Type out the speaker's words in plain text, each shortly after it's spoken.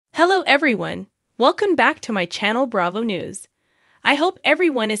Hello everyone, welcome back to my channel Bravo News. I hope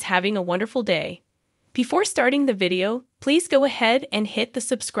everyone is having a wonderful day. Before starting the video, please go ahead and hit the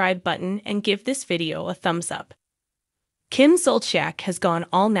subscribe button and give this video a thumbs up. Kim Zolciak has gone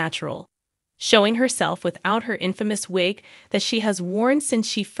all natural, showing herself without her infamous wig that she has worn since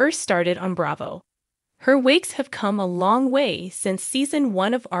she first started on Bravo. Her wigs have come a long way since season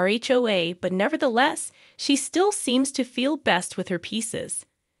 1 of RHOA, but nevertheless, she still seems to feel best with her pieces.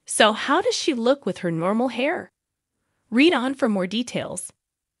 So how does she look with her normal hair? Read on for more details.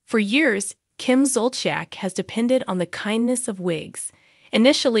 For years, Kim Zolciak has depended on the kindness of wigs.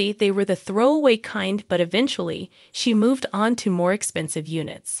 Initially, they were the throwaway kind, but eventually, she moved on to more expensive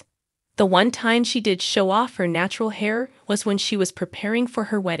units. The one time she did show off her natural hair was when she was preparing for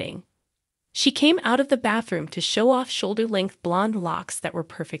her wedding. She came out of the bathroom to show off shoulder-length blonde locks that were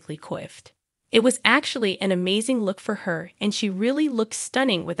perfectly coiffed. It was actually an amazing look for her, and she really looked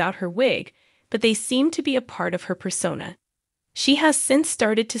stunning without her wig, but they seemed to be a part of her persona. She has since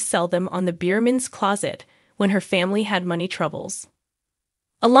started to sell them on the Beerman's Closet when her family had money troubles.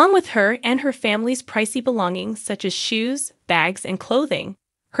 Along with her and her family's pricey belongings such as shoes, bags, and clothing,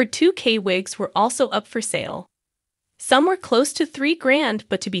 her 2K wigs were also up for sale. Some were close to $3,000,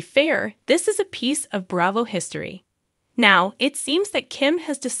 but to be fair, this is a piece of Bravo history. Now, it seems that Kim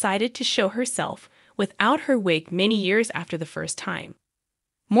has decided to show herself without her wig many years after the first time.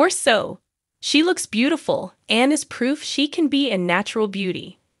 More so, she looks beautiful and is proof she can be a natural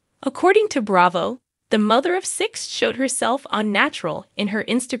beauty. According to Bravo, the mother of 6 showed herself on natural in her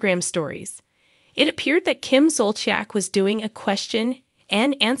Instagram stories. It appeared that Kim Zolciak was doing a question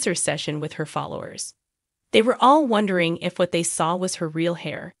and answer session with her followers. They were all wondering if what they saw was her real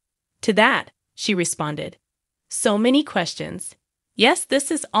hair. To that, she responded, "So many questions. Yes,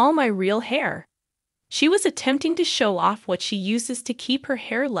 this is all my real hair." She was attempting to show off what she uses to keep her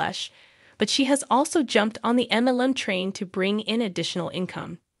hair lush, but she has also jumped on the MLM train to bring in additional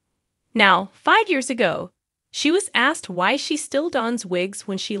income. Now, 5 years ago, she was asked why she still dons wigs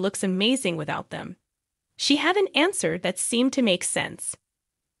when she looks amazing without them. She had an answer that seemed to make sense.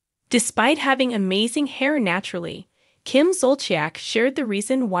 Despite having amazing hair naturally, Kim Zolciak shared the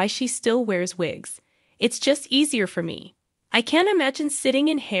reason why she still wears wigs. "It's just easier for me. I can't imagine sitting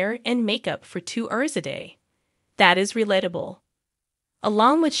in hair and makeup for 2 hours a day." That is relatable.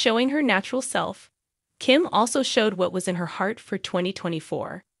 Along with showing her natural self, Kim also showed what was in her heart for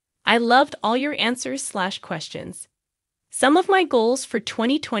 2024. "I loved all your answers/questions. Some of my goals for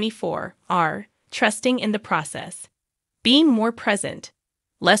 2024 are trusting in the process, being more present,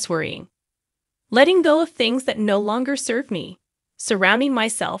 less worrying, letting go of things that no longer serve me, surrounding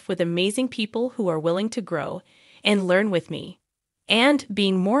myself with amazing people who are willing to grow and learn with me, and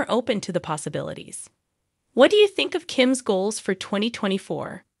being more open to the possibilities." What do you think of Kim's goals for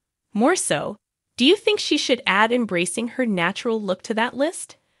 2024? More so, do you think she should add embracing her natural look to that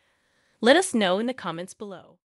list? Let us know in the comments below.